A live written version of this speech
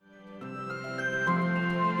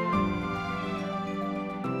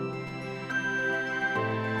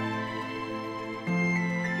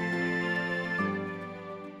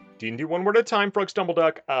D&D one word at a time, Frog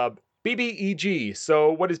Stumbleduck. BBEG.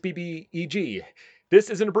 So what is BBEG?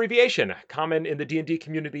 This is an abbreviation common in the D&D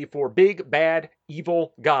community for Big Bad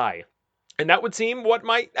Evil Guy. And that would seem what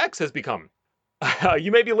my ex has become.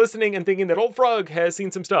 You may be listening and thinking that Old Frog has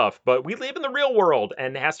seen some stuff, but we live in the real world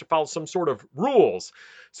and has to follow some sort of rules.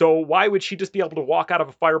 So why would she just be able to walk out of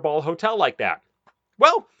a Fireball hotel like that?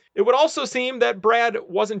 Well, it would also seem that Brad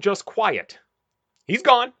wasn't just quiet. He's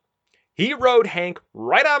gone. He rode Hank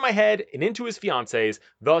right out of my head and into his fiance's,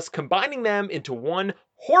 thus combining them into one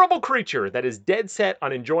horrible creature that is dead set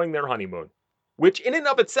on enjoying their honeymoon. Which in and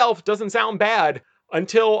of itself doesn't sound bad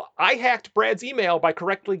until I hacked Brad's email by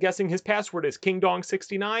correctly guessing his password as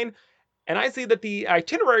KingDong69, and I see that the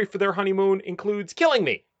itinerary for their honeymoon includes killing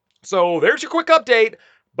me. So there's your quick update,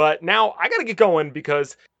 but now I gotta get going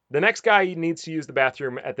because the next guy needs to use the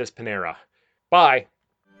bathroom at this Panera. Bye.